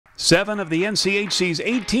7 of the NCHC's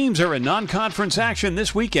 8 teams are in non-conference action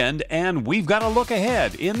this weekend, and we've got a look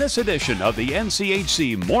ahead in this edition of the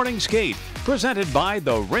NCHC Morning Skate, presented by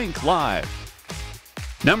the Rink Live.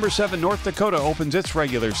 Number 7 North Dakota opens its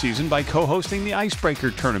regular season by co-hosting the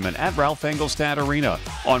Icebreaker Tournament at Ralph Engelstad Arena.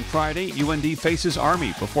 On Friday, UND faces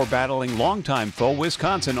Army before battling longtime foe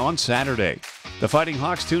Wisconsin on Saturday. The Fighting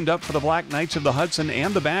Hawks tuned up for the Black Knights of the Hudson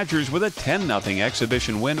and the Badgers with a 10-0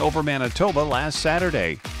 exhibition win over Manitoba last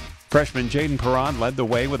Saturday. Freshman Jaden Perron led the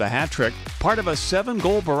way with a hat trick, part of a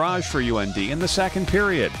 7-goal barrage for UND in the second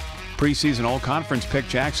period. Preseason All-Conference pick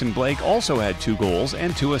Jackson Blake also had 2 goals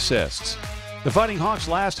and 2 assists. The Fighting Hawks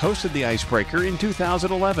last hosted the Icebreaker in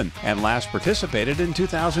 2011 and last participated in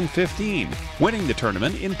 2015, winning the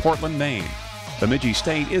tournament in Portland, Maine. Bemidji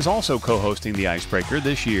State is also co-hosting the Icebreaker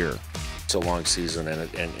this year. It's a long season,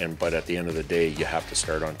 but at the end of the day, you have to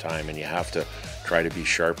start on time, and you have to try to be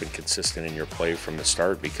sharp and consistent in your play from the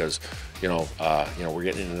start, because we're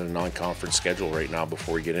getting into the non-conference schedule right now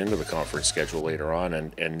before we get into the conference schedule later on,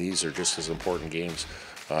 and these are just as important games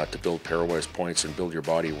to build pairwise points and build your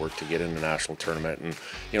body work to get in the national tournament.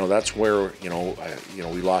 And that's where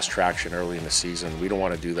we lost traction early in the season. We don't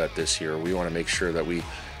want to do that this year. We want to make sure that we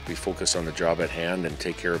focus on the job at hand and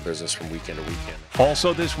take care of business from weekend to weekend.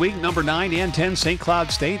 Also this week, number 9 and 10 St.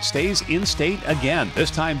 Cloud State stays in state again,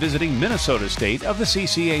 this time visiting Minnesota State of the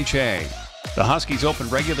CCHA. The Huskies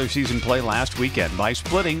opened regular season play last weekend by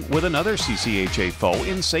splitting with another CCHA foe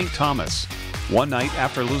in St. Thomas. One night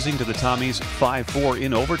after losing to the Tommies 5-4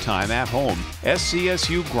 in overtime at home,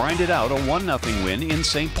 SCSU grinded out a 1-0 win in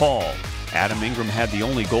St. Paul. Adam Ingram had the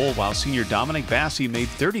only goal, while senior Dominic Bassi made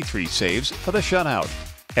 33 saves for the shutout.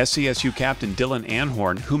 SCSU captain Dylan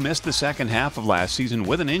Anhorn, who missed the second half of last season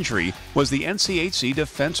with an injury, was the NCHC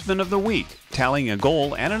Defenseman of the Week, tallying a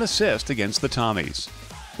goal and an assist against the Tommies.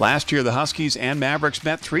 Last year, the Huskies and Mavericks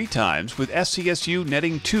met 3 times, with SCSU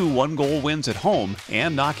netting 2 one-goal wins at home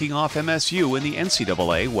and knocking off MSU in the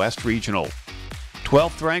NCAA West Regional.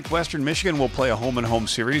 12th-ranked Western Michigan will play a home-and-home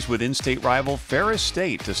series with in-state rival Ferris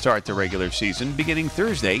State to start the regular season beginning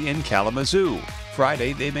Thursday in Kalamazoo.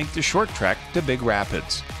 Friday, they make the short trek to Big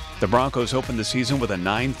Rapids. The Broncos opened the season with a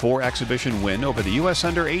 9-4 exhibition win over the U.S.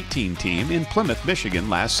 Under-18 team in Plymouth, Michigan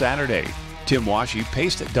last Saturday. Tim Washi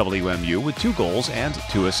paced WMU with 2 goals and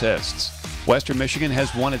 2 assists. Western Michigan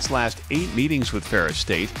has won its last 8 meetings with Ferris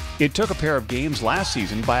State. It took a pair of games last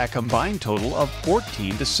season by a combined total of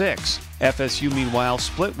 14-6. FSU, meanwhile,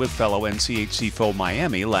 split with fellow NCHC foe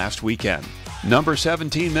Miami last weekend. Number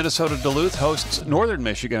 17 Minnesota Duluth hosts Northern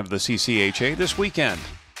Michigan of the CCHA this weekend.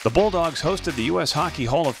 The Bulldogs hosted the U.S. Hockey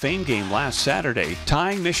Hall of Fame game last Saturday,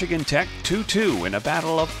 tying Michigan Tech 2-2 in a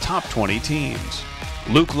battle of top 20 teams.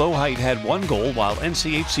 Luke Lohheit had 1 goal, while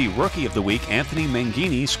NCHC Rookie of the Week Anthony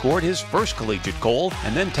Mangini scored his first collegiate goal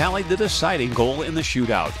and then tallied the deciding goal in the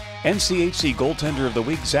shootout. NCHC Goaltender of the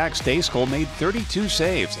Week Zach Stayskol made 32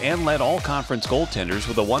 saves and led all conference goaltenders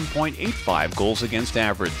with a 1.85 goals against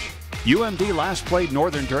average. UMD last played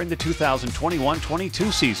Northern during the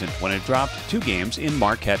 2021-22 season when it dropped 2 games in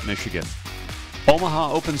Marquette, Michigan.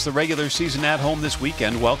 Omaha opens the regular season at home this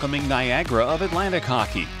weekend, welcoming Niagara of Atlantic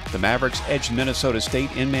Hockey. The Mavericks edged Minnesota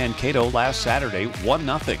State in Mankato last Saturday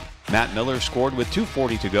 1-0. Matt Miller scored with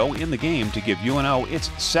 2:40 to go in the game to give UNO its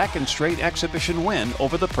 2nd straight exhibition win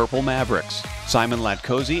over the Purple Mavericks. Simon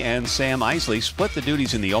Latkozy and Sam Isley split the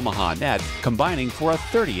duties in the Omaha net, combining for a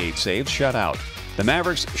 38-save shutout. The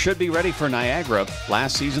Mavericks should be ready for Niagara.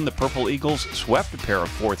 Last season, the Purple Eagles swept a pair of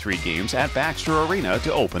 4-3 games at Baxter Arena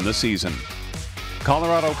to open the season.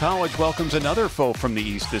 Colorado College welcomes another foe from the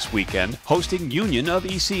East this weekend, hosting Union of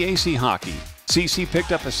NCHCHockey. CC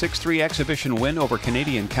picked up a 6-3 exhibition win over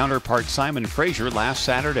Canadian counterpart Simon Fraser last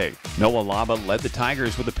Saturday. Noah Laba led the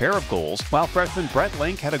Tigers with a pair of goals, while freshman Brett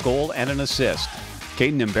Link had a goal and an assist.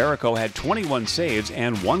 Caden Mbarico had 21 saves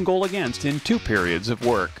and 1 goal against in 2 periods of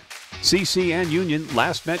work. CC and Union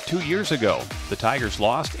last met 2 years ago. The Tigers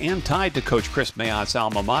lost and tied to Coach Chris Mayott's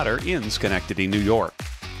alma mater in Schenectady, New York.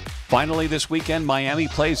 Finally, this weekend, Miami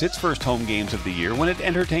plays its first home games of the year when it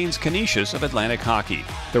entertains Canisius of Atlantic Hockey.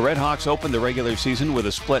 The Redhawks opened the regular season with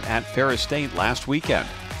a split at Ferris State last weekend.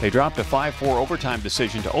 They dropped a 5-4 overtime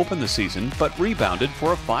decision to open the season, but rebounded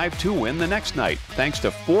for a 5-2 win the next night, thanks to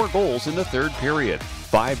 4 goals in the 3rd period.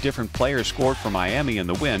 5 different players scored for Miami in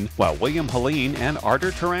the win, while William Helene and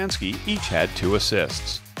Artur Taransky each had 2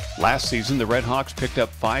 assists. Last season, the Redhawks picked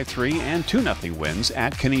up 5-3 and 2-0 wins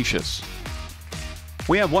at Canisius.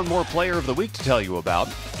 We have one more player of the week to tell you about.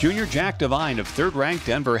 Junior Jack Devine of 3rd-ranked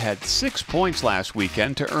Denver had 6 points last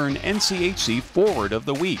weekend to earn NCHC Forward of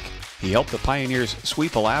the Week. He helped the Pioneers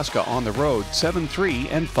sweep Alaska on the road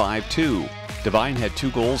 7-3 and 5-2. Devine had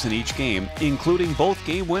 2 goals in each game, including both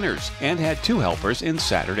game winners, and had 2 helpers in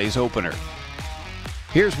Saturday's opener.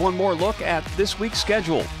 Here's one more look at this week's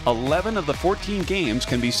schedule. 11 of the 14 games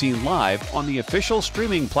can be seen live on the official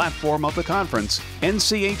streaming platform of the conference,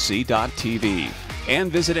 NCHC.tv.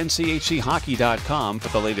 And visit NCHCHockey.com for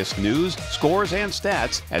the latest news, scores, and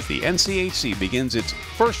stats as the NCHC begins its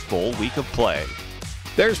first full week of play.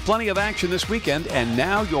 There's plenty of action this weekend, and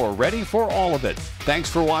now you're ready for all of it. Thanks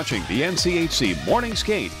for watching the NCHC Morning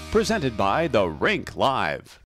Skate, presented by the Rink Live.